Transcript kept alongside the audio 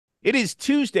It is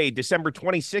Tuesday, December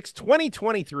 26th,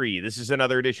 2023. This is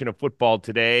another edition of Football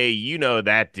Today. You know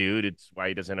that dude. It's why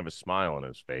he doesn't have a smile on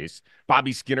his face.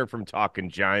 Bobby Skinner from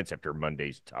Talking Giants after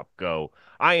Monday's tough go.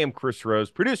 I am Chris Rose,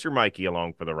 producer Mikey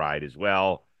along for the ride as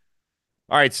well.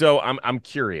 All right, so I'm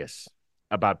curious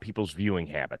about people's viewing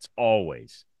habits.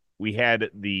 Always. We had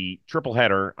the triple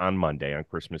header on Monday on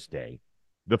Christmas Day.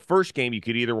 The first game you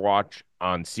could either watch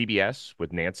on CBS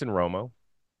with Nance and Romo,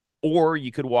 or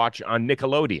you could watch on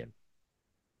Nickelodeon.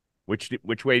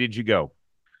 Which way did you go?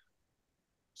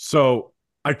 So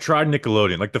I tried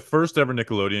Nickelodeon, like the first ever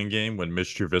Nickelodeon game when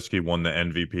Mitch Trubisky won the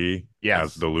MVP as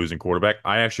Yes. the losing quarterback.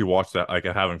 I actually watched that, like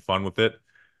having fun with it.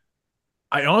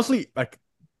 I honestly like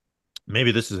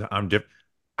maybe this is I'm different.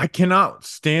 I cannot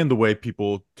stand the way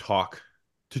people talk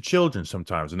to children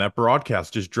sometimes, and that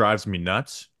broadcast just drives me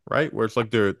nuts. Right, where it's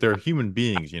like they're human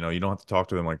beings. You don't have to talk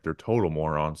to them like they're total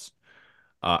morons.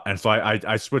 And so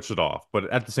I switched it off. But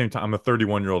at the same time, I'm a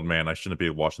 31-year-old man. I shouldn't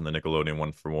be watching the Nickelodeon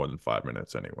one for more than 5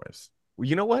 minutes, anyways. Well,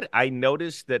 you know what? I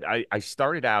noticed that I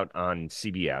started out on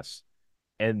CBS,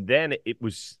 and then it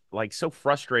was like so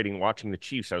frustrating watching the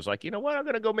Chiefs. I was like, you know what? I'm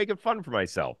gonna go make it fun for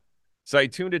myself. So I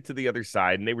tuned it to the other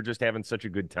side, and they were just having such a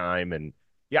good time. And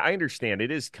yeah, I understand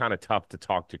it is kind of tough to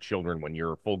talk to children when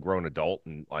you're a full grown adult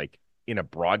and like in a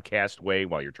broadcast way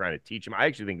while you're trying to teach them. I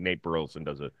actually think Nate Burleson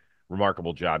does a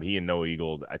remarkable job. He and Noah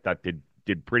Eagle, I thought did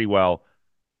pretty well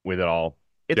with it all.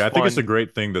 It's Yeah, I think it's a fun,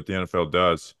 great thing that the NFL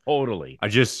does. totally. I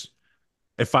just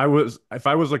if I was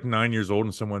like 9 years old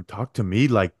and someone talked to me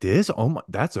like this, oh my,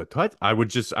 that's a touch. I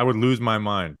would lose my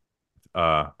mind.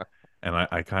 Uh, and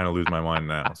I kind of lose my mind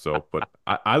now. So, but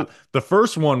I the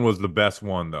first one was the best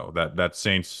one though. That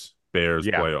Saints Bears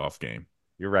Yeah, playoff game.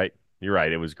 you're right. You're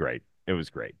right. It was great. It was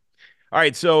great. All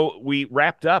right, so we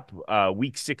wrapped up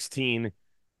week 16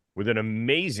 with an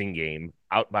amazing game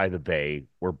out by the Bay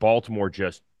where Baltimore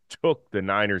just took the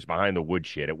Niners behind the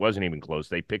woodshed. It wasn't even close.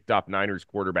 They picked off Niners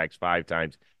quarterbacks 5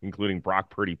 times, including Brock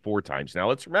Purdy 4 times. Now,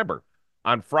 let's remember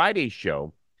on Friday's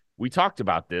show, we talked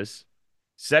about this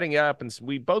setting up, and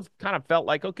we both kind of felt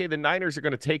like, okay, the Niners are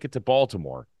going to take it to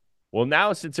Baltimore. Well,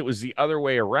 now, since it was the other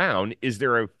way around, is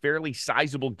there a fairly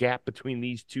sizable gap between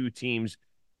these two teams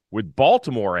with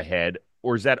Baltimore ahead,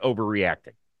 or is that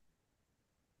overreacting?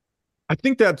 I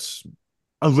think that's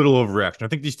a little overreaction. I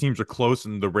think these teams are close,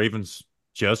 and the Ravens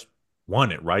just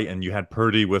won it, right? And you had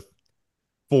Purdy with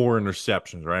 4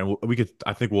 interceptions, right? We could,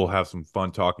 I think we'll have some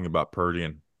fun talking about Purdy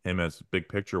and him as big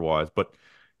picture wise, but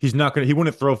he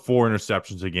wouldn't throw 4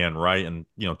 interceptions again, right? And,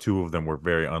 two of them were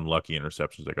very unlucky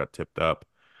interceptions that got tipped up.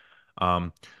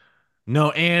 Um,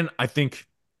 no, and I think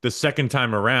the second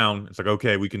time around, it's like,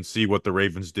 okay, we can see what the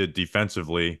Ravens did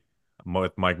defensively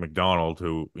with Mike McDonald,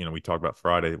 who, we talked about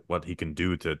Friday, what he can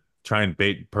do to try and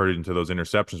bait Purdy into those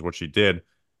interceptions, which he did.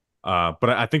 But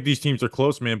I think these teams are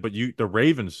close, man. But the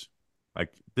Ravens,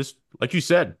 like you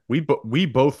said, we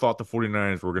both thought the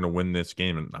 49ers were going to win this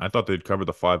game, and I thought they'd cover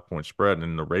the 5 point spread.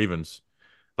 And the Ravens,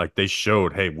 like they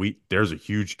showed, hey, there's a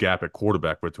huge gap at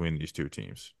quarterback between these two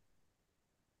teams.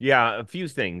 Yeah, a few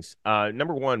things.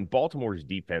 Number one, Baltimore's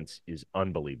defense is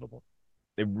unbelievable.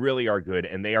 They really are good,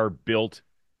 and they are built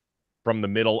from the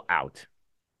middle out.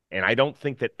 And I don't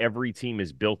think that every team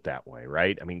is built that way,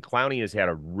 right? I mean, Clowney has had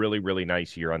a really, really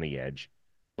nice year on the edge,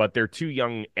 but they're two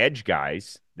young edge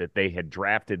guys that they had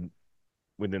drafted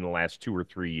within the last 2 or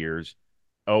 3 years.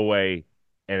 Owe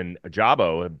and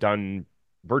Ajabo have done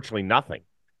virtually nothing.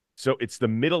 So it's the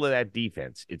middle of that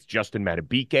defense. It's Justin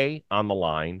Matabike on the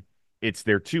line. It's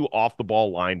their two off the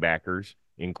ball linebackers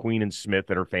in Queen and Smith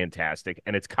that are fantastic.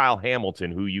 And it's Kyle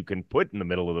Hamilton, who you can put in the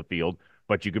middle of the field,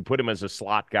 but you can put him as a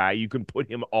slot guy. You can put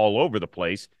him all over the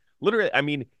place. Literally, I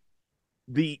mean,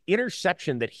 the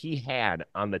interception that he had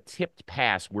on the tipped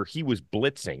pass where he was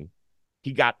blitzing,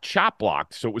 he got chop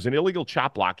blocked. So it was an illegal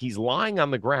chop block. He's lying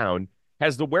on the ground,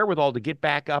 has the wherewithal to get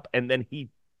back up, and then he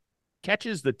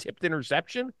catches the tipped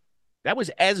interception. That was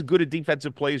as good a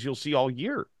defensive play as you'll see all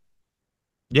year.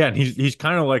 Yeah, and he's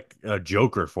kind of like a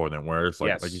joker for them, where it's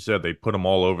like you Yes. said, they put him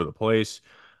all over the place,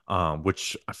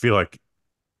 which I feel like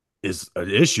is an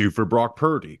issue for Brock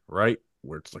Purdy, right?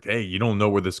 Where it's like, hey, you don't know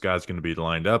where this guy's going to be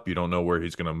lined up. You don't know where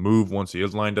he's going to move once he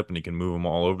is lined up, and he can move him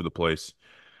all over the place.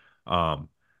 Um,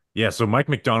 yeah, so Mike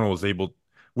McDonald was able.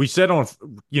 We said on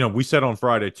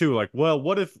Friday too, like, well,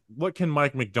 what can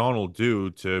Mike McDonald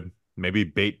do to maybe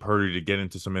bait Purdy to get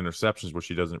into some interceptions, which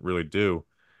he doesn't really do.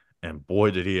 And boy,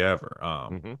 did he ever.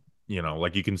 Mm-hmm.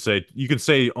 Like you can say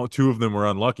two of them were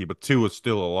unlucky, but two is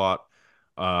still a lot.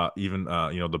 Even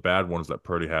the bad ones that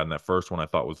Purdy had, and that first one I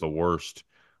thought was the worst,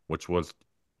 which was,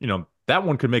 that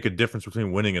one could make a difference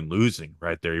between winning and losing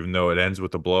right there, even though it ends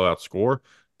with a blowout score.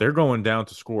 they're going down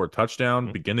to score a touchdown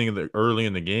Mhm. beginning of the early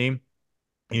in the game,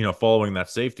 following that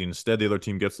safety. Instead, the other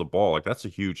team gets the ball. Like that's a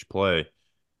huge play.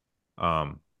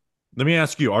 Um, Let me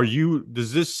ask you,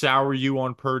 does this sour you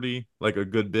on Purdy like a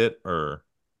good bit or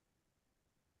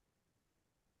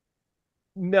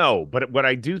No, but what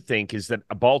I do think is that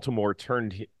Baltimore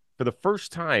for the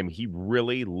first time, he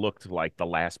really looked like the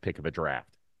last pick of a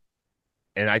draft.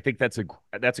 And I think that's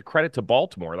a credit to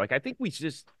Baltimore. Like I think we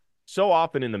just so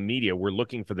often in the media we're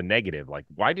looking for the negative. Like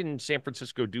why didn't San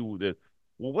Francisco do the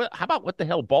well what how about what the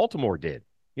hell Baltimore did?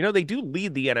 They do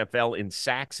lead the NFL in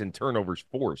sacks and turnovers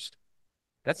forced.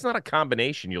 That's not a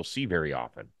combination you'll see very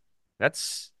often.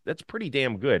 That's pretty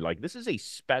damn good. Like this is a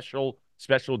special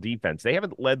defense. They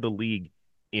haven't led the league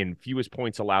in fewest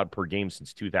points allowed per game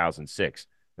since 2006.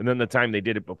 And then the time they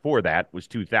did it before that was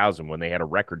 2000 when they had a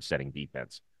record-setting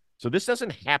defense. So this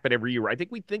doesn't happen every year. I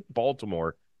think we think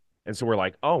Baltimore and so we're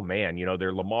like, "Oh man,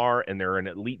 they're Lamar and they're an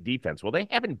elite defense." Well, they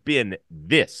haven't been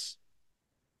this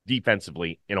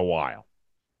defensively in a while.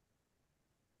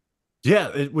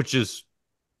 yeah, which is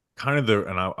kind of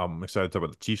and I'm excited to talk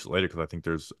about the Chiefs later because I think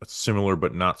there's a similar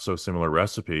but not so similar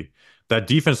recipe. That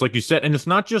defense, like you said, and it's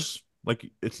not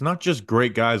just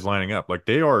great guys lining up. Like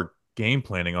they are game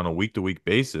planning on a week to week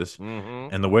basis,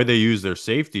 Mm-hmm. and the way they use their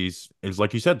safeties is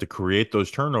like you said to create those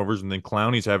turnovers. And then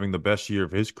Clowney's having the best year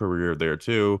of his career there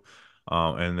too,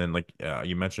 and then like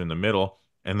you mentioned in the middle,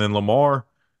 and then Lamar.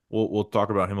 We'll talk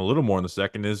about him a little more in the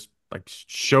second. Is like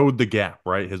showed the gap,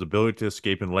 right? His ability to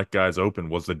escape and let guys open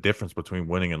was the difference between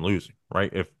winning and losing,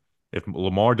 right? If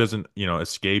Lamar doesn't,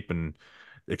 escape and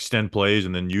extend plays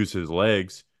and then use his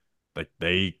legs, like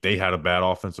they had a bad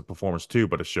offensive performance too,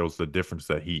 but it shows the difference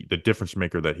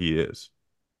maker that he is.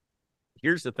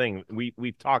 Here's the thing: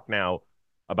 we've talked now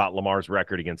about Lamar's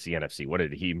record against the NFC. What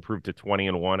did he improve to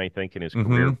 20-1, I think, in his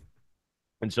career? Mm-hmm.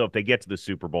 And so if they get to the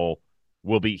Super Bowl,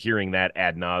 we'll be hearing that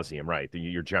ad nauseum, right?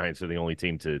 Your Giants are the only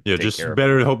team to Yeah, take just care of it.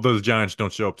 better to hope those Giants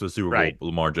don't show up to the Super Bowl Right. with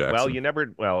Lamar Well,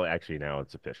 Jackson. actually, now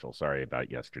it's official. Sorry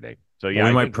about yesterday. So, Well, yeah, we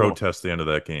I might think Lamar, protest the end of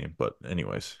that game, but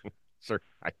anyways. sir,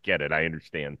 I get it. I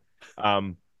understand.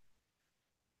 Um,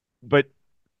 but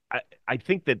I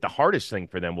think that the hardest thing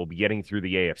for them will be getting through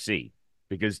the AFC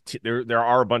because there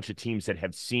are a bunch of teams that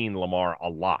have seen Lamar a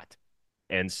lot.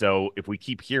 And so if we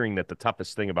keep hearing that the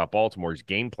toughest thing about Baltimore is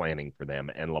game planning for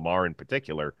them and Lamar in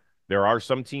particular, there are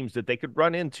some teams that they could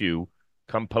run into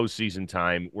come postseason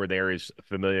time where there is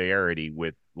familiarity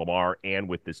with Lamar and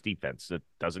with this defense. That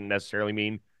doesn't necessarily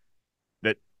mean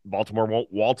that Baltimore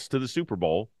won't waltz to the Super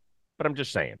Bowl, but I'm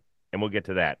just saying. And we'll get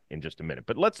to that in just a minute.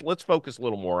 But let's focus a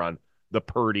little more on the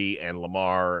Purdy and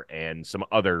Lamar and some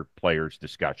other players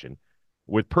discussion.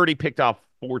 With Purdy picked off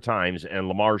 4 times and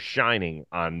Lamar shining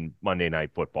on Monday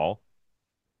Night Football,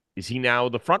 is he now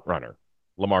the front runner,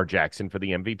 Lamar Jackson, for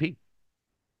the MVP?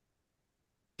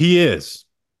 He is.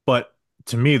 But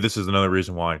to me, this is another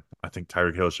reason why I think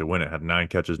Tyreek Hill should win it. Had 9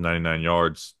 catches, 99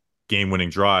 yards, game-winning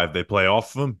drive. They play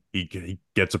off of him. He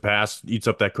gets a pass, eats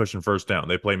up that cushion first down.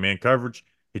 They play man coverage.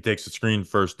 He takes the screen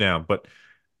first down. But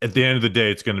at the end of the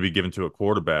day, it's going to be given to a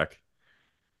quarterback.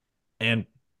 And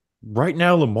right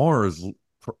now, Lamar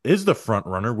is the front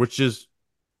runner, which is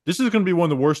this is going to be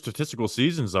one of the worst statistical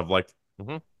seasons of like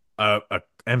Mm-hmm. a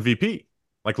MVP.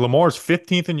 Like Lamar's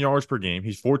 15th in yards per game.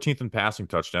 He's 14th in passing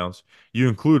touchdowns. You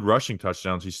include rushing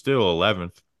touchdowns, he's still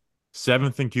 11th,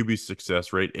 7th in QB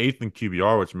success rate, 8th in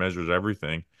QBR, which measures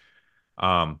everything.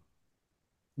 Um,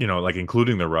 like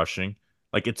including the rushing.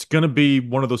 Like it's gonna be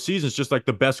one of those seasons, just like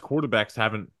the best quarterbacks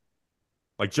haven't.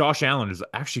 Like Josh Allen is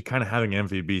actually kind of having an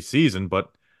MVP season,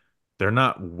 but they're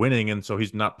not winning, and so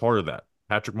he's not part of that.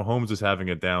 Patrick Mahomes is having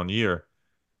a down year.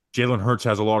 Jalen Hurts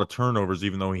has a lot of turnovers,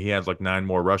 even though he has like 9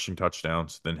 more rushing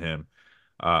touchdowns than him.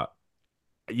 Uh,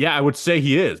 yeah, I would say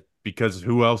he is because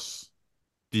who else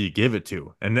do you give it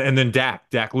to? And then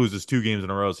Dak loses 2 games in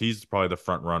a row. So he's probably the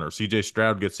front runner. CJ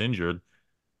Stroud gets injured.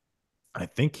 I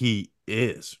think he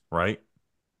is, right?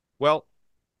 Well,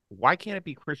 why can't it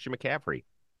be Christian McCaffrey?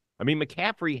 I mean,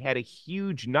 McCaffrey had a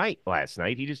huge night last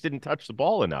night. He just didn't touch the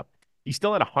ball enough. He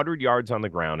still had 100 yards on the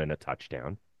ground and a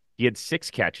touchdown. He had 6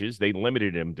 catches. They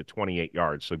limited him to 28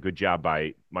 yards. So good job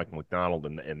by Michael McDonald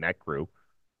and that crew.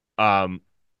 Um,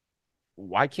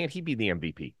 why can't he be the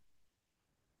MVP?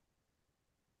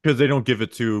 Because they don't give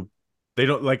it to they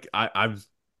don't like I've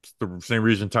the same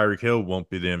reason Tyreek Hill won't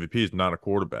be the MVP is not a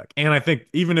quarterback. And I think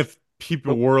even if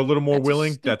people But were a little more that's a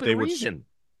willing that stupid reason.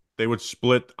 they would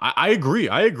split. I agree.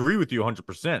 I agree with you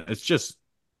 100%.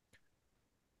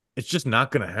 It's just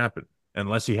not going to happen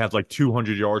unless he has like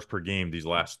 200 yards per game these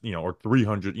last, or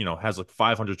 300, has like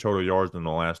 500 total yards in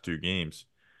the last 2 games.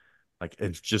 Like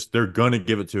it's just they're gonna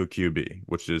give it to a QB,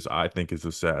 which is I think is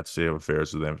a sad state of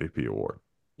affairs of the MVP award.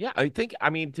 Yeah, I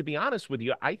mean, to be honest with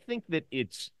you, I think that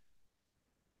it's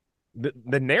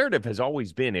the narrative has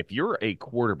always been if you're a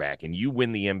quarterback and you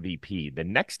win the MVP, the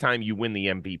next time you win the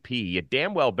MVP, you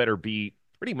damn well better be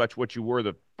pretty much what you were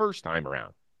the first time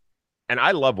around. And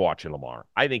I love watching Lamar.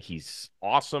 I think he's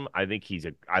awesome. I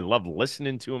love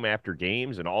listening to him after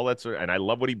games and all that sort, and I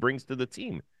love what he brings to the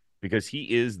team because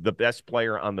he is the best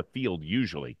player on the field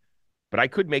usually. But I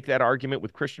could make that argument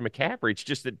with Christian McCaffrey. It's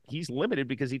just that he's limited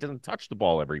because he doesn't touch the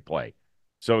ball every play.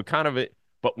 So it kind of it,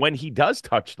 but when he does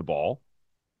touch the ball,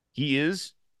 he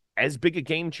is as big a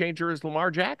game changer as Lamar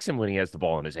Jackson when he has the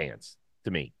ball in his hands,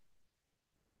 to me.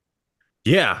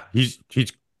 Yeah, he's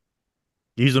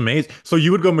amazing. So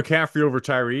you would go McCaffrey over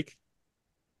Tyreek?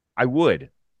 I would.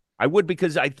 I would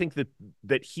because I think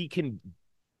that he can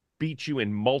beat you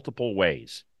in multiple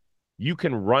ways. You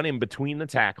can run in between the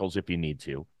tackles if you need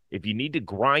to. If you need to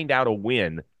grind out a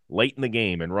win late in the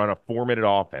game and run a 4-minute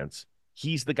offense,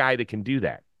 he's the guy that can do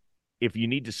that. If you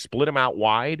need to split him out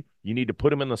wide, you need to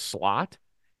put him in the slot,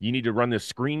 you need to run the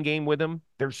screen game with him.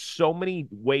 There's so many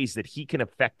ways that he can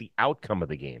affect the outcome of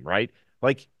the game, right?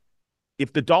 Like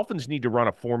if the Dolphins need to run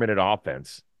a 4-minute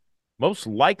offense, most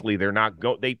likely they're not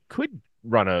go. They could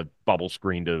run a bubble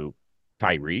screen to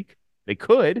Tyreek. They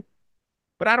could,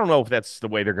 but I don't know if that's the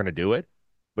way they're going to do it.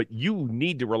 But you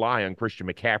need to rely on Christian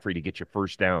McCaffrey to get your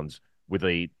first downs with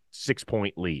a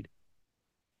 6-point lead.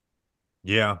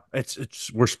 Yeah,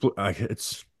 it's we're split.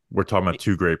 It's we're talking about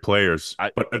two great players,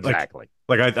 but Exactly.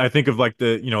 I think of like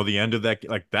the end of that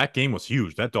like that game was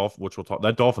huge. Which we'll talk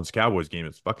that Dolphins Cowboys game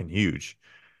is fucking huge,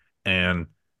 and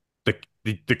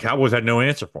the Cowboys had no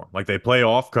answer for him. Like they play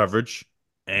off coverage,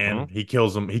 Mm-hmm. and he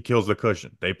kills them. He kills the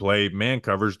cushion. They play man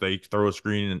coverage. They throw a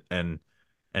screen and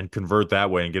convert that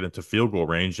way and get into field goal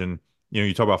range. And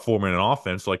you talk about 4-minute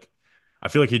offense. Like I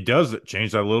feel like he does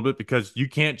change that a little bit because you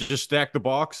can't just stack the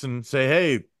box and say,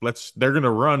 hey, they're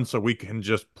gonna run, so we can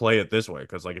just play it this way.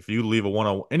 Because like if you leave a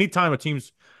one-on, anytime a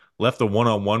team's left a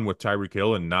one-on-one with Tyreek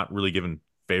Hill and not really given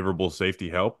favorable safety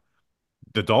help,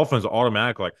 the Dolphins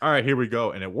automatically like, all right, here we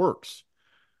go, and it works.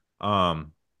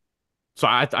 Um, so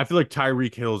I feel like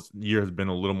Tyreek Hill's year has been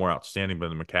a little more outstanding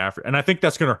than McCaffrey, and I think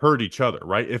that's going to hurt each other,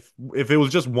 right? If it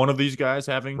was just one of these guys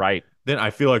having, Right. then I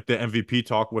feel like the MVP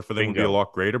talk for them would be a Bingo.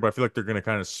 lot greater. But I feel like they're going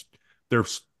to they're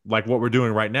like what we're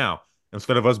doing right now.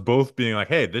 Instead of us both being like,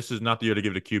 hey, this is not the year to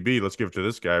give it to QB, let's give it to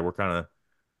this guy.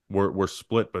 We're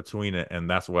split between it, and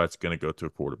that's why it's going to go to a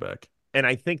quarterback. And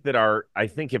I think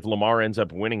if Lamar ends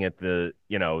up winning it the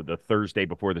Thursday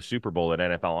before the Super Bowl at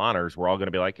NFL Honors, we're all going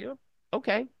to be like, yeah,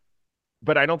 okay.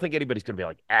 But I don't think anybody's going to be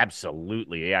like,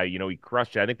 absolutely, yeah, he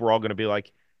crushed it. I think we're all going to be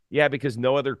like, yeah, because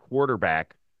no other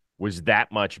quarterback was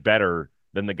that much better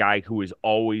than the guy who is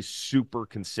always super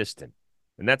consistent.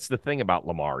 And that's the thing about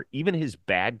Lamar. Even his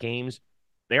bad games,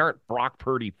 they aren't Brock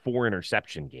Purdy 4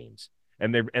 interception games.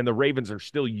 And the Ravens are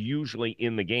still usually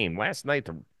in the game. Last night,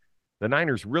 the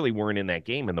Niners really weren't in that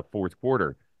game in the fourth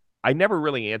quarter. I never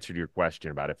really answered your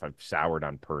question about if I've soured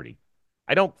on Purdy.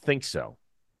 I don't think so.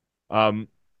 Um,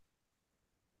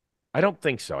 I don't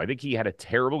think so. I think he had a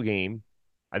terrible game.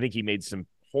 I think he made some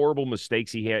horrible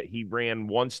mistakes. He ran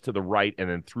once to the right and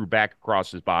then threw back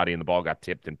across his body, and the ball got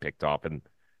tipped and picked off. And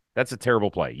that's a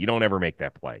terrible play. You don't ever make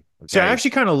that play. See, I Okay.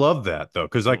 actually kind of love that though,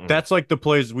 because like Mm-mm. that's like the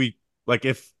plays we like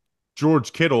if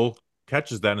George Kittle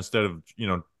catches that instead of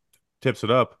tips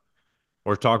it up.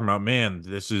 We're talking about, man,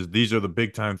 these are the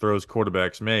big time throws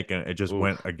quarterbacks make, and it just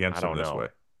went Oof. I against him don't this know. way.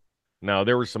 No,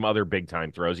 there were some other big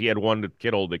time throws. He had one to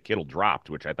Kittle that Kittle dropped,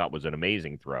 which I thought was an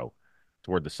amazing throw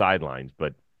toward the sidelines.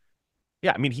 But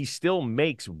yeah, I mean, he still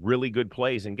makes really good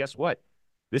plays. And guess what?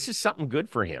 This is something good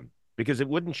for him because it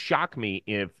wouldn't shock me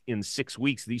if in 6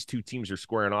 weeks these two teams are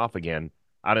squaring off again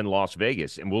out in Las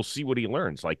Vegas, and we'll see what he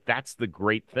learns. Like that's the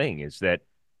great thing is that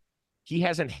he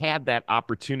hasn't had that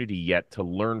opportunity yet to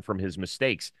learn from his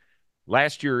mistakes.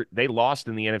 Last year, they lost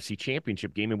in the NFC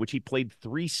Championship game in which he played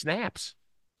 3 snaps.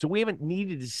 So we haven't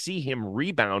needed to see him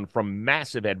rebound from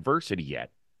massive adversity yet.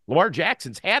 Lamar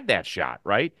Jackson's had that shot,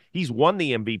 right? He's won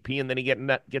the MVP and then he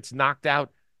gets knocked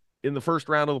out in the first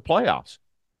round of the playoffs.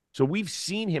 So we've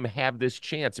seen him have this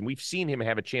chance and we've seen him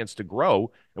have a chance to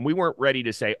grow. And we weren't ready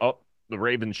to say, oh, the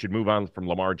Ravens should move on from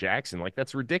Lamar Jackson. Like,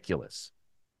 that's ridiculous.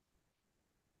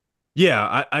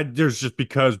 Yeah, I there's just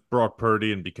because Brock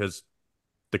Purdy and because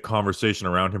the conversation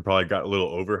around him probably got a little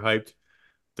overhyped.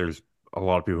 There's a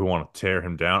lot of people who want to tear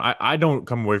him down. I don't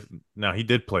come away from now. He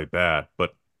did play bad,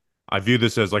 but I view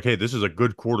this as like, hey, this is a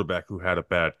good quarterback who had a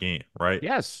bad game, right?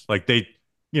 Yes. Like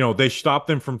they stopped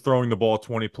them from throwing the ball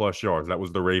 20 plus yards. That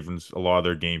was the Ravens, a lot of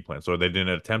their game plan. So they didn't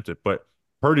attempt it. But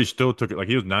Purdy still took it. Like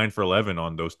he was 9 for 11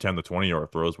 on those 10 to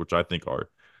 20-yard throws, which I think are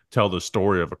tell the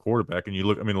story of a quarterback. And you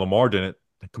look, I mean, Lamar didn't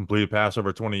complete a pass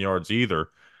over 20 yards either.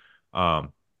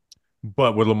 Um,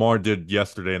 but what Lamar did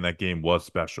yesterday in that game was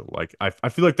special. Like I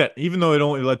feel like that even though it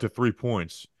only led to 3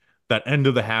 points, that end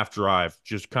of the half drive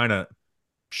just kind of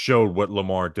showed what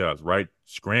Lamar does, right?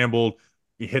 Scrambled,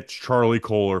 he hits Charlie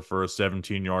Kohler for a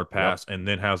 17-yard Yep. pass and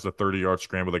then has the 30-yard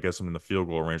scramble that gets him in the field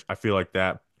goal range. I feel like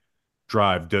that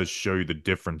drive does show you the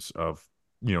difference of,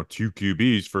 two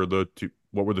QBs for the two,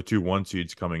 what were the two one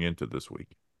seeds coming into this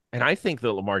week. And I think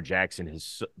that Lamar Jackson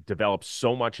has developed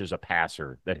so much as a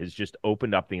passer that has just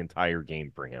opened up the entire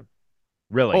game for him. Oh,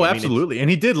 Really. I mean, it's absolutely. And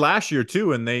he did last year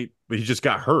too, but he just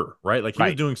got hurt, right? Like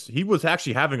right. he was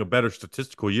actually having a better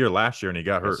statistical year last year and he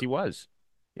got Yes, hurt. he was.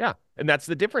 Yeah. And that's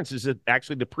the difference is that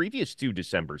actually the previous 2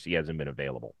 Decembers he hasn't been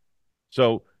available.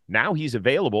 So now he's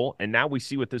available, and now we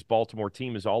see what this Baltimore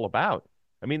team is all about.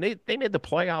 I mean, they made the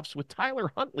playoffs with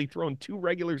Tyler Huntley throwing 2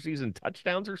 regular season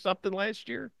touchdowns or something last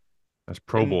year. That's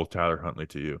Pro And Bowl Tyler Huntley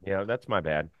to you. yeah, that's my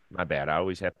bad. My bad. I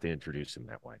always have to introduce him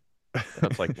that way.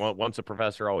 It's like once a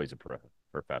professor, always a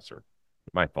professor.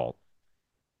 My fault.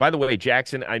 By the way,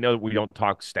 Jackson, I know we don't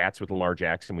talk stats with Lamar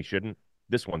Jackson. We shouldn't.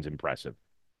 This one's impressive.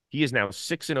 He is now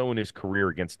 6-0 in his career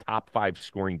against top 5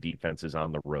 scoring defenses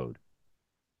on the road.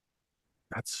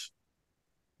 That's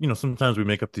sometimes we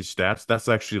make up these stats. That's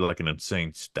actually like an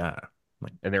insane stat.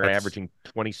 Like And they're that's averaging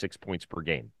 26 points per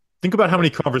game. think about how Right. many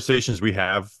conversations we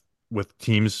have with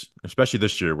teams, especially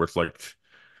this year, where it's like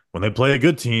when they play a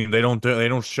good team, they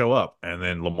don't show up. And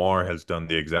then Lamar has done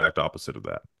the exact opposite of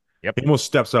that. Yep. He almost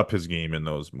steps up his game in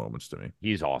those moments to me.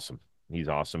 He's awesome. He's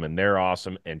awesome. And they're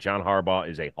awesome. And John Harbaugh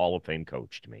is a Hall of Fame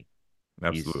coach to me.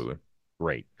 He's Absolutely.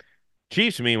 great.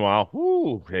 Chiefs, meanwhile,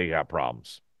 whoo, they got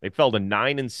problems. They fell to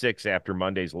 9-6 after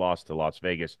Monday's loss to Las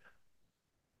Vegas.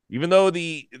 Even though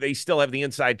they still have the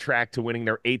inside track to winning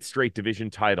their 8th straight division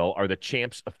title, are the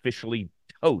champs officially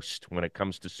toast when it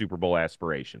comes to Super Bowl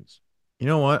aspirations? You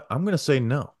know what? I'm going to say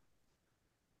no.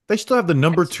 They still have the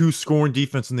number What? 2 scoring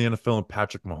defense in the NFL in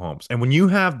Patrick Mahomes. And when you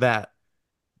have that,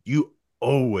 you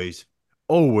always,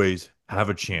 always have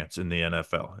a chance in the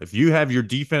NFL. If you have your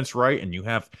defense right and you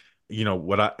have,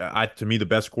 what I to me, the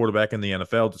best quarterback in the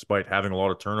NFL, despite having a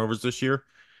lot of turnovers this year,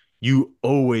 you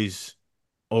always,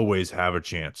 always have a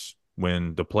chance.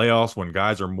 When the playoffs, when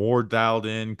guys are more dialed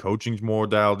in, coaching's more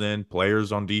dialed in,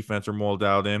 players on defense are more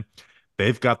dialed in,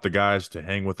 they've got the guys to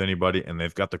hang with anybody, and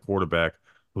they've got the quarterback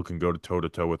who can go to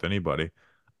toe with anybody.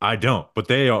 I don't, but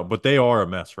they are a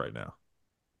mess right now.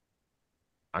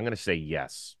 I'm going to say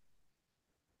yes.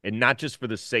 And not just for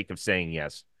the sake of saying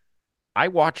yes. I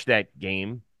watched that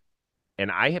game,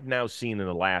 and I have now seen in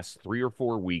the last 3 or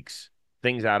 4 weeks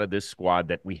things out of this squad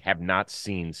that we have not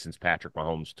seen since Patrick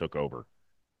Mahomes took over.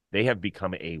 They have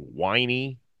become a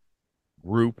whiny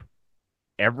group.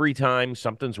 Every time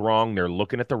something's wrong, they're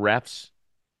looking at the refs.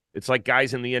 It's like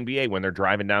guys in the NBA when they're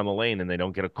driving down the lane and they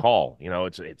don't get a call.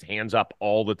 It's hands up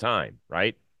all the time,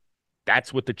 right?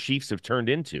 That's what the Chiefs have turned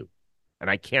into. And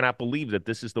I cannot believe that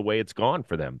this is the way it's gone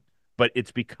for them. But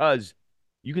it's because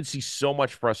you can see so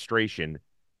much frustration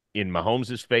in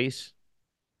Mahomes' face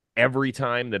every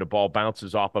time that a ball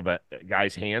bounces off of a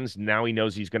guy's hands. Now he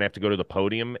knows he's going to have to go to the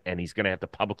podium and he's going to have to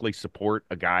publicly support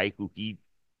a guy who he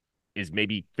is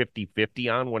maybe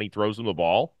 50-50 on when he throws him the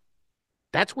ball.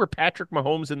 That's where Patrick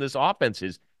Mahomes and this offense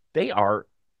is. They are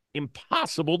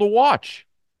impossible to watch.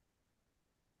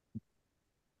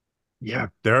 Yeah,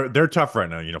 they're tough right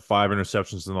now. 5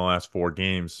 interceptions in the last 4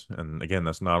 games, and again,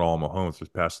 that's not all Mahomes. There's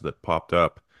passes that popped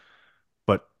up,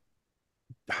 but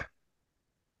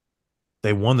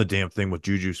they won the damn thing with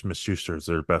Juju Smith-Schuster as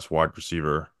their best wide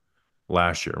receiver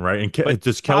last year, right? And But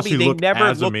does Bobby, Kelsey they look never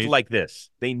as looked amazing? like this.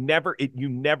 You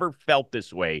never felt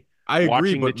this way I agree,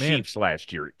 watching the but man, Chiefs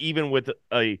last year, even with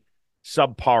a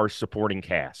subpar supporting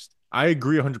cast. I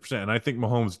agree 100%. And I think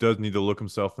Mahomes does need to look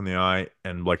himself in the eye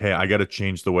and like, hey, I got to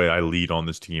change the way I lead on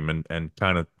this team and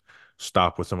kind of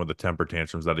stop with some of the temper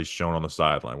tantrums that he's shown on the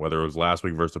sideline, whether it was last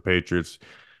week versus the Patriots,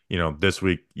 this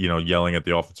week, yelling at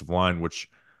the offensive line, which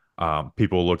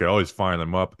people look at, oh, he's firing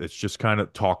them up. It's just kind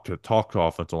of talk to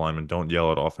offensive linemen. Don't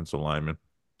yell at offensive linemen.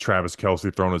 Travis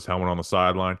Kelce throwing his helmet on the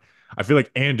sideline. I feel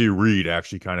like Andy Reid,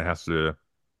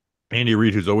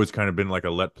 who's always kind of been like a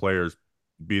let players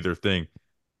be their thing,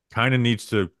 kind of needs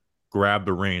to grab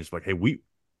the reins. Like, hey,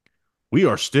 we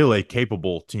are still a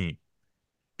capable team,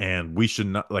 and we should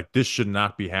not like this should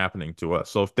not be happening to us.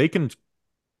 So if they can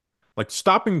like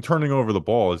stopping turning over the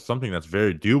ball is something that's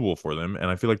very doable for them, and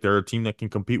I feel like they're a team that can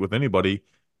compete with anybody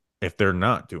if they're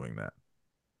not doing that.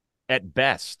 At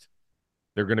best,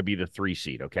 they're going to be the 3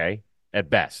 seed, okay? At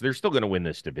best, they're still going to win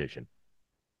this division.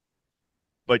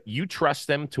 But you trust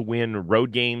them to win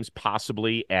road games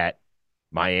possibly at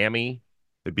Miami?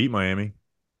 They beat Miami.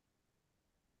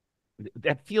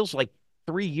 That feels like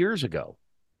 3 years ago.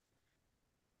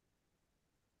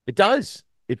 It does.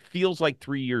 It feels like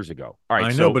 3 years ago. All right, I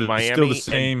know, so but it's still the Miami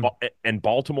same. and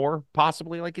Baltimore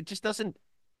possibly, like it just doesn't.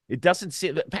 It doesn't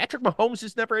see Patrick Mahomes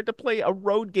has never had to play a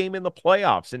road game in the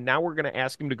playoffs, and now we're going to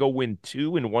ask him to go win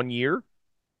 2 in 1 year.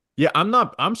 Yeah,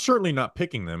 I'm certainly not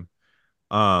picking them.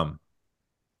 Um,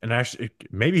 and actually,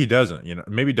 maybe he doesn't.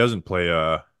 Maybe he doesn't play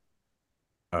a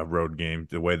road game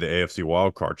the way the AFC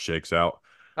wild card shakes out.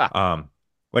 Ah, Um,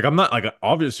 like I'm not like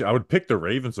obviously I would pick the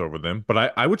Ravens over them,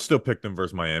 but I would still pick them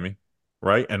versus Miami,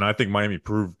 right? And I think Miami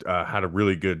proved had a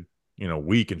really good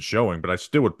week and showing, but I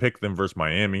still would pick them versus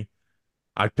Miami.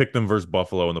 I'd pick them versus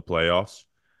Buffalo in the playoffs.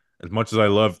 As much as I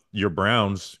love your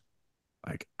Browns,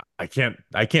 like I can't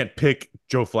pick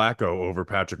Joe Flacco over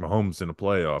Patrick Mahomes in a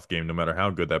playoff game, no matter how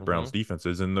good that Browns mhm. defense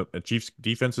is. And the Chiefs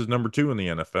defense is number 2 in the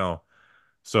NFL.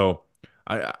 So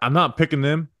I'm not picking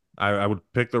them. I would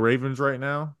pick the Ravens right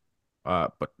now.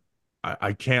 But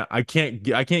I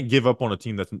can't give up on a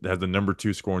team that has the number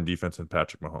 2 scoring defense in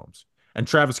Patrick Mahomes. And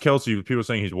Travis Kelce, people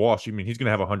saying he's washed. I mean, he's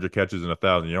gonna have 100 catches and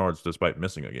 1,000 yards despite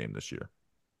missing a game this year.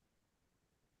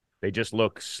 They just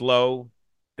look slow.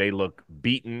 They look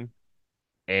beaten.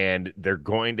 And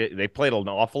they played an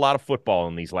awful lot of football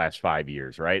in these last 5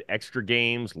 years, right? Extra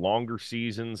games, longer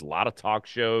seasons, a lot of talk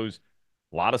shows,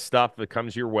 a lot of stuff that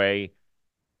comes your way.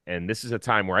 And this is a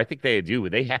time where I think they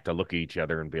have to look at each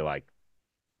other and be like,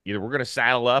 either we're going to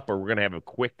saddle up or we're going to have a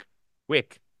quick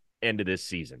end of this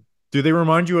season. Do they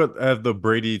remind you of the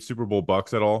Brady Super Bowl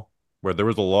Bucks at all? Where there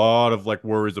was a lot of like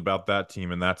worries about that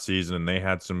team in that season, and they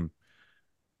had some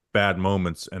bad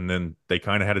moments, and then they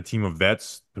kind of had a team of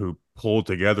vets who pulled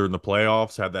together in the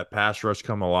playoffs, had that pass rush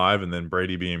come alive, and then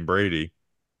Brady being Brady.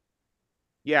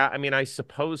 Yeah, I mean, I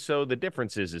suppose so. The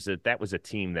difference is that was a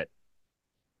team that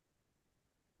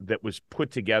was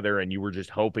put together and you were just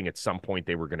hoping at some point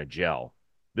they were going to gel.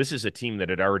 This is a team that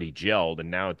had already gelled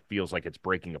and now it feels like it's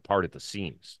breaking apart at the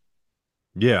seams.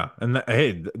 Yeah, and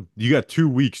hey, you got 2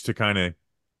 weeks to kind of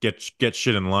get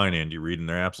shit in line, Andy Reid, and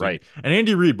they're Right. absolutely. And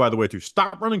Andy Reid, by the way, too,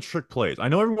 stop running trick plays. I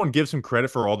know everyone gives him credit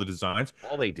for all the designs.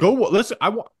 All they Go do. listen. I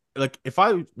want like if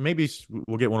I maybe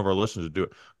we'll get one of our listeners to do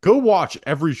it. Go watch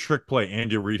every trick play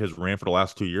Andy Reid has ran for the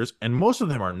last 2 years, and most of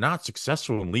them are not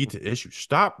successful and lead to issues.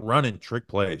 Stop running trick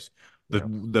plays. The Yeah.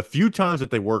 the few times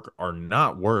that they work are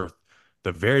not worth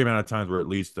the very amount of times where it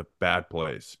leads to bad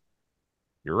plays.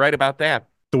 You're right about that.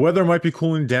 The weather might be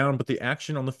cooling down, but the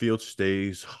action on the field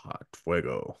stays hot.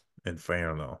 Fuego.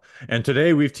 Inferno. And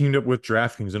today we've teamed up with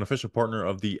DraftKings, an official partner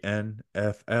of the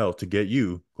NFL, to get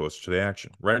you closer to the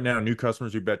action. Right now, new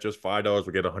customers who bet just $5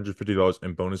 will get $150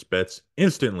 in bonus bets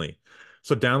instantly.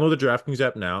 So download the DraftKings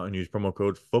app now and use promo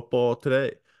code football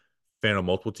today. Fan of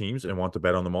multiple teams and want to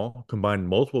bet on them all? Combine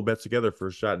multiple bets together for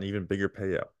a shot and even bigger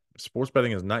payout. Sports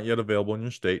betting is not yet available in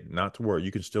your state. Not to worry,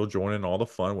 you can still join in all the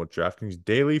fun with DraftKings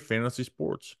Daily Fantasy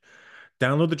Sports.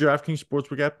 Download the DraftKings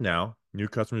Sportsbook app now. New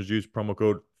customers use promo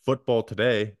code football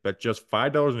today. Bet just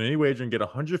 $5 on any wager and get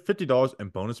 $150 in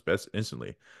bonus bets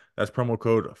instantly. That's promo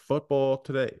code football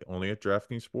today, only at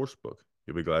DraftKings Sportsbook.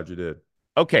 You'll be glad you did.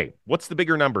 Okay, what's the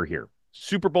bigger number here?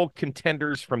 Super Bowl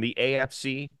contenders from the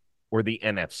AFC or the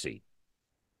NFC?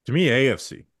 To me,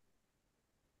 AFC.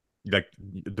 Like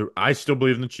I still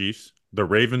believe in the Chiefs. The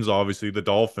Ravens, obviously, the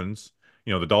Dolphins.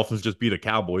 The Dolphins just beat the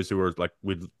Cowboys, who are like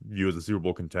we'd view as a Super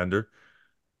Bowl contender.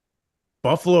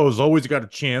 Buffalo has always got a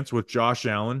chance with Josh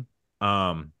Allen.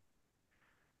 And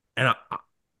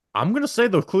I'm gonna say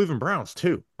the Cleveland Browns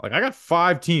too. Like I got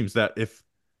 5 teams that if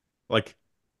like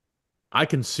I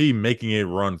can see making a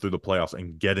run through the playoffs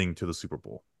and getting to the Super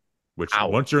Bowl. Which Ow.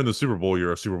 once you're in the Super Bowl,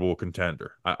 you're a Super Bowl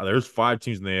contender. There's 5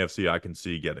 teams in the AFC I can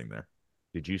see getting there.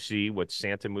 Did you see what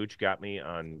Santa Mooch got me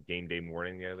on game day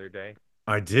morning the other day?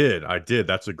 I did.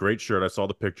 That's a great shirt. I saw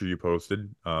the picture you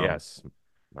posted. Yes,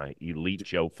 my Elite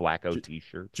Joe Flacco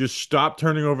t-shirt. Just stop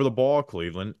turning over the ball,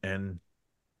 Cleveland. And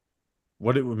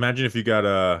imagine if you got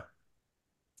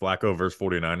Flacco versus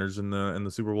 49ers in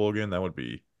the Super Bowl again. That would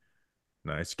be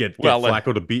nice. Get Well,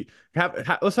 Flacco to beat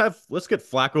let's get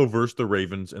Flacco versus the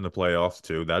Ravens in the playoffs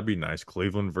too. That'd be nice.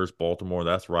 Cleveland versus Baltimore.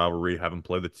 That's rivalry. Have them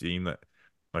play the team that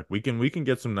like we can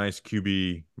get some nice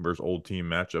QB versus old team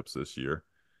matchups this year.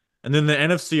 And then the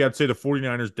NFC, I'd say the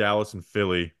 49ers, Dallas, and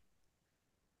Philly.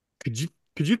 Could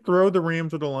you throw the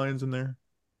Rams or the Lions in there?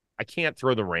 I can't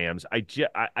throw the Rams. I Me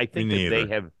think that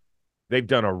neither. they've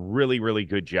done a really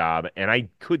good job, and I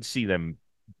could see them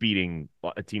beating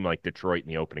a team like Detroit in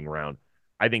the opening round.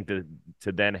 I think that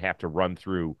to then have to run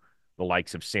through the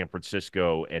likes of San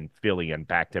Francisco and Philly in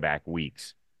back-to-back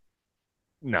weeks.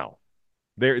 No.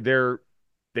 They've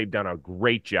done a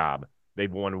great job.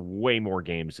 They've won way more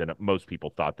games than most people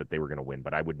thought that they were going to win,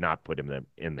 but I would not put them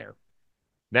in there.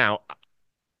 Now,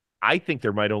 I think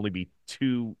there might only be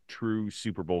two true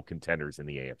Super Bowl contenders in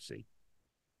the AFC.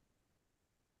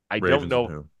 I don't Ravens and know.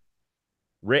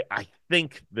 who? I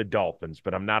think the Dolphins,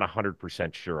 but I'm not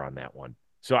 100% sure on that one.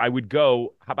 So I would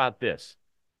go, how about this?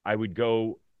 I would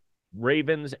go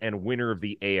Ravens and winner of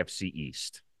the AFC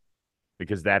East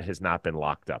because that has not been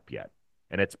locked up yet.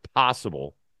 And it's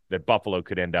possible that Buffalo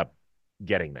could end up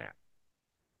getting that.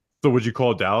 So would you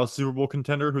call Dallas Super Bowl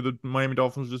contender who the Miami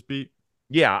Dolphins just beat?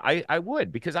 Yeah, I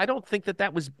would because I don't think that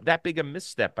that was that big a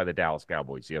misstep by the Dallas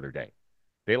Cowboys the other day.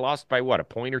 They lost by what, a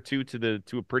point or two to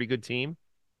a pretty good team,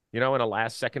 in a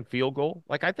last second field goal.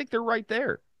 Like I think they're right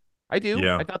there. I do. I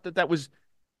Yeah. thought that was,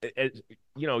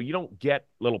 you don't get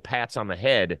little pats on the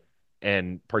head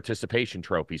and participation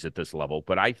trophies at this level,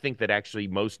 but I think that actually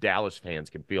most Dallas fans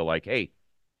can feel like, hey,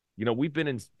 we've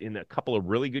been in a couple of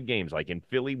really good games. Like in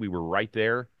Philly, we were right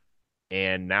there,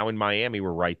 and now in Miami,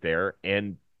 we're right there,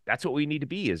 and that's what we need to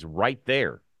be is right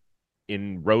there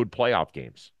in road playoff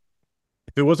games.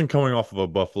 If it wasn't coming off of a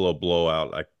Buffalo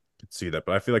blowout, I could see that.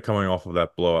 But I feel like coming off of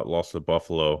that blowout loss to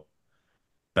Buffalo,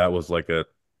 that was like a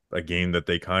game that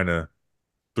they kind of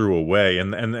threw away.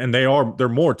 And they're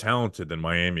more talented than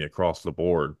Miami across the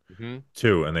board Mm-hmm.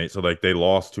 too. And they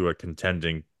lost to a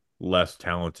contending less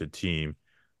talented team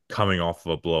coming off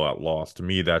of a blowout loss. To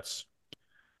me, that's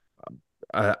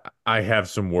I I have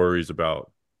some worries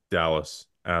about Dallas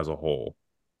as a whole.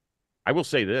 I will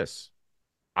say this.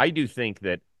 I do think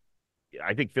that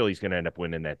I think Philly's going to end up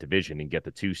winning that division and get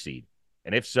the 2 seed.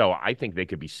 And if so, I think they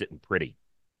could be sitting pretty,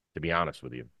 to be honest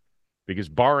with you. Because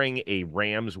barring a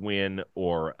Rams win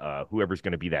or whoever's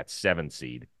going to be that 7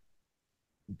 seed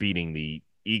beating the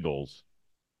Eagles,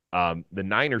 the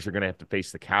Niners are going to have to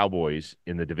face the Cowboys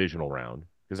in the divisional round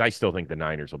because I still think the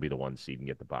Niners will be the 1 seed and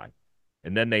get the bye.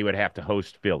 And then they would have to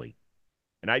host Philly.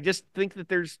 And I just think that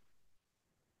there's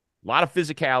a lot of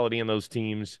physicality in those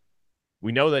teams.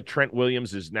 We know that Trent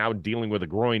Williams is now dealing with a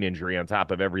groin injury on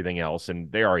top of everything else,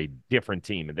 and they are a different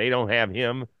team. If they don't have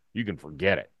him, you can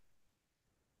forget it.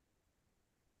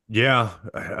 Yeah,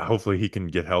 hopefully he can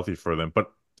get healthy for them.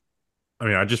 But I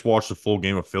mean, I just watched the full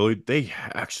game of Philly. They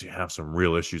actually have some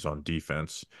real issues on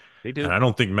defense. They And do. I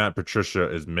don't think Matt Patricia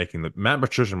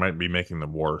might be making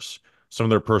them worse. Some of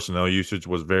their personnel usage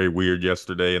was very weird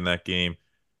yesterday in that game.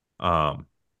 Um,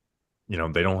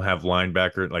 they don't have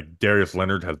linebacker. Like Darius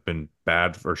Leonard has been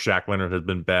bad, or Shaq Leonard has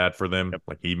been bad for them. Yep.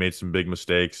 Like he made some big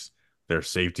mistakes. Their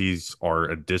safeties are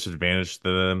a disadvantage to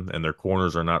them, and their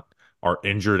corners are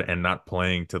injured and not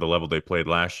playing to the level they played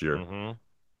last year. Mm-hmm.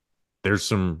 There's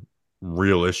some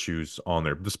real issues on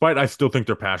there. Despite I still think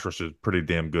their pass rush is pretty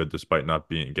damn good, despite not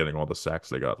getting all the sacks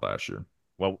they got last year.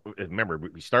 Well, remember,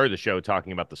 we started the show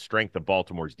talking about the strength of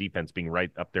Baltimore's defense being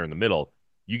right up there in the middle.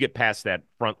 You get past that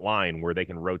front line where they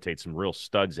can rotate some real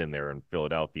studs in there in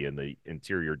Philadelphia in the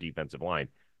interior defensive line.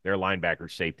 Their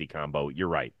linebacker safety combo, you're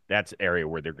right. That's an area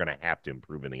where they're going to have to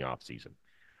improve in the offseason.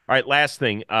 All right, last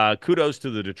thing. Kudos to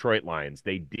the Detroit Lions.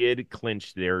 They did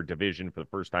clinch their division for the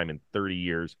first time in 30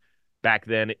 years. Back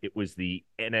then, it was the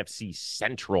NFC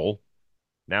Central.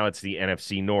 Now it's the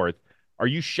NFC North. Are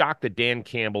you shocked that Dan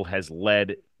Campbell has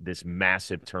led this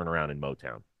massive turnaround in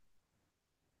Motown?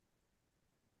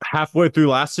 Halfway through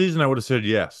last season, I would have said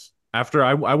yes. After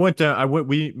I went down,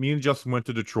 me and Justin went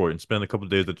to Detroit and spent a couple of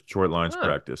days at Detroit Lions Huh.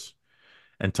 practice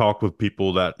and talked with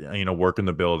people that work in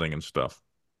the building and stuff.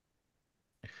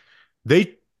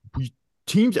 They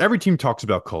every team talks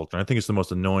about culture. I think it's the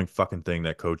most annoying fucking thing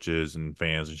that coaches and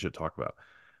fans and shit talk about.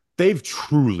 They've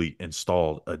truly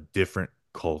installed a different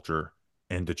culture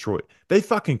in Detroit. They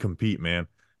fucking compete, man.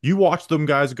 You watch them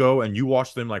guys go and you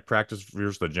watch them like practice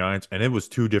versus the Giants, and it was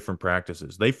two different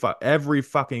practices. They fought every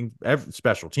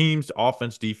special teams,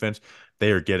 offense, defense,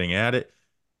 they are getting at it.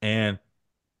 And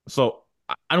so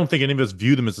I don't think any of us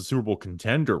view them as a Super Bowl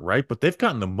contender, right? But they've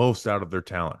gotten the most out of their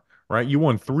talent, right? You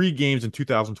won 3 games in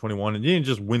 2021, and you didn't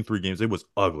just win 3 games. It was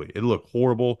ugly. It looked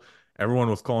horrible. Everyone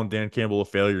was calling Dan Campbell a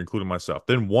failure, including myself.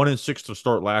 Then 1-6 to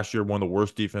start last year, one of the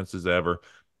worst defenses ever.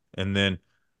 And then,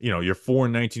 you're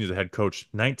 4-19 as a head coach,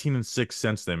 19-6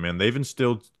 since then, man. They've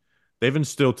instilled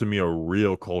to me a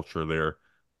real culture there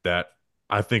that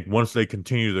I think once they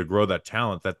continue to grow that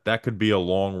talent, that could be a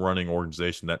long running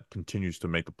organization that continues to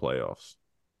make the playoffs.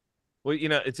 Well,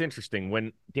 it's interesting.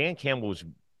 When Dan Campbell was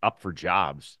up for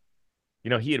jobs,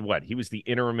 He had what? He was the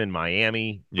interim in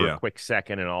Miami for a Yeah. quick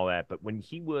second and all that. But when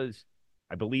he was,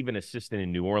 I believe, an assistant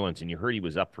in New Orleans and you heard he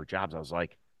was up for jobs, I was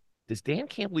like, does Dan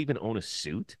Campbell even own a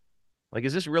suit? Like,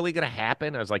 is this really going to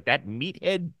happen? I was like, that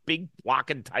meathead, big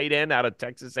blocking tight end out of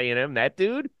Texas A&M, that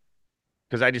dude?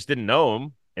 Because I just didn't know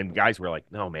him. And guys were like,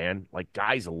 no, man, like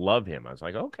guys love him. I was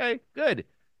like, okay, good.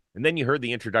 And then you heard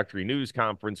the introductory news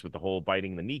conference with the whole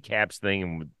biting the kneecaps thing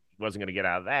and he wasn't going to get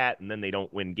out of that. And then they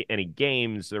don't win any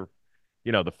games. They're,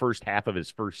 the first half of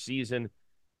his first season.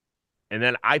 And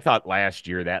then I thought last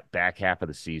year that back half of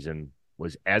the season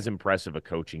was as impressive a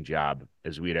coaching job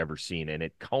as we had ever seen. And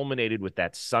it culminated with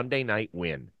that Sunday night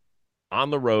win on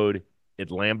the road at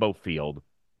Lambeau Field,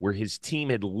 where his team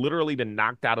had literally been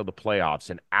knocked out of the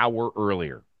playoffs an hour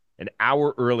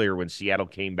earlier when Seattle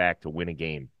came back to win a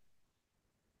game.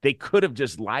 They could have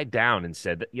just lied down and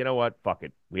said, you know what, fuck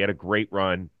it. We had a great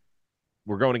run.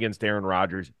 We're going against Aaron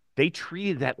Rodgers. They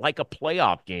treated that like a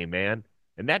playoff game, man.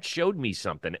 And that showed me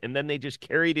something. And then they just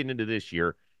carried it into this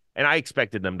year. And I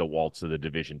expected them to waltz to the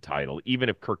division title, even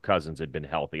if Kirk Cousins had been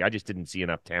healthy. I just didn't see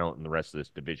enough talent in the rest of this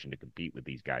division to compete with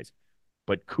these guys.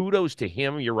 But kudos to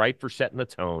him. You're right for setting the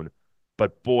tone.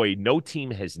 But boy, no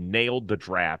team has nailed the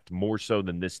draft more so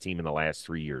than this team in the last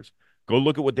 3 years. Go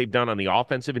look at what they've done on the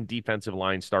offensive and defensive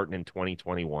line starting in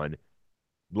 2021.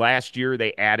 Last year,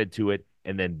 they added to it.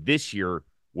 And then this year,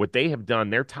 what they have done,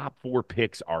 their top 4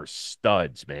 picks are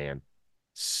studs, man.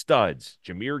 Studs.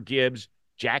 Jahmyr Gibbs,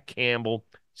 Jack Campbell,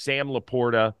 Sam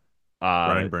Laporta,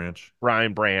 Brian Branch.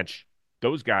 Brian Branch.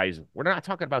 Those guys, we're not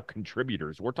talking about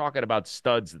contributors. We're talking about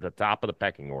studs at the top of the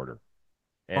pecking order.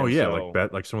 Oh And yeah, so,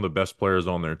 like some of the best players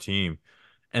on their team.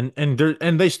 And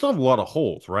they still have a lot of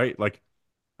holes, right? Like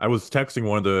I was texting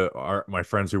one of my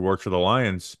friends who works for the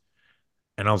Lions,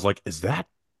 and I was like, "Is that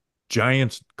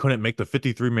Giants couldn't make the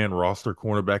 53-man roster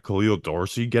cornerback Khalil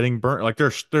Dorsey getting burnt? Like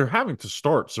they're having to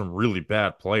start some really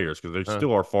bad players because they huh,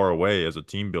 still are far away as a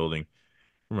team building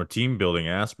from a team building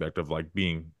aspect of like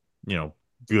being,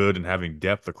 good and having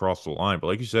depth across the line. But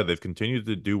like you said, they've continued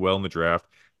to do well in the draft.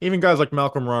 Even guys like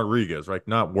Malcolm Rodriguez, right?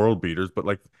 Not world beaters, but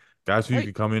like guys who you right.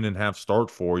 could come in and have start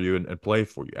for you and play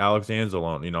for you. Alex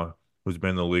Anzalone, who's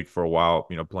been in the league for a while,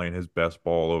 playing his best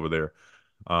ball over there.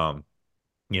 Um,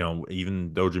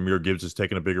 even though Jahmyr Gibbs has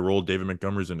taken a bigger role, David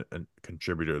Montgomery's a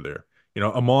contributor there.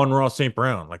 Amon-Ra St.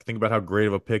 Brown, like think about how great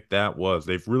of a pick that was.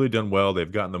 They've really done well.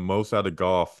 They've gotten the most out of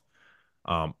Goff.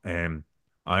 And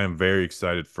I am very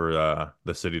excited for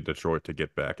the city of Detroit to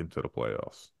get back into the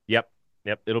playoffs. Yep.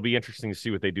 Yep. It'll be interesting to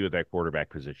see what they do with that quarterback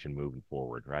position moving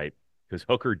forward, right? Because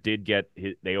Hooker did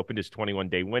they opened his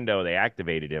 21-day window. They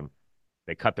activated him.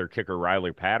 They cut their kicker,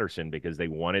 Riley Patterson, because they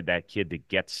wanted that kid to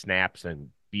get snaps and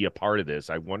be a part of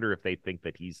this. I wonder if they think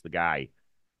that he's the guy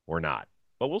or not.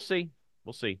 But we'll see.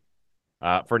 We'll see.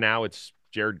 For now, it's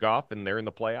Jared Goff, and they're in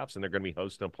the playoffs, and they're going to be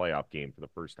hosting a playoff game for the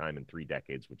first time in 3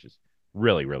 decades, which is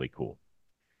really, really cool.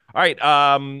 All right.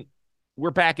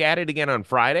 We're back at it again on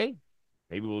Friday.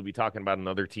 Maybe we'll be talking about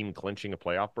another team clinching a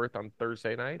playoff berth on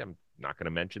Thursday night. I'm not going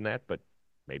to mention that, but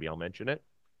maybe I'll mention it.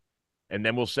 And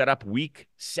then we'll set up week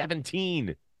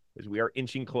 17 as we are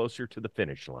inching closer to the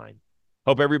finish line.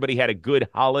 Hope everybody had a good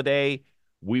holiday.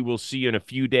 We will see you in a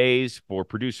few days for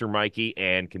producer Mikey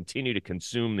and continue to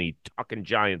consume the Talking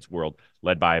Giants world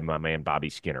led by my man Bobby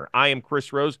Skinner. I am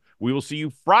Chris Rose. We will see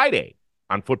you Friday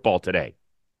on Football Today.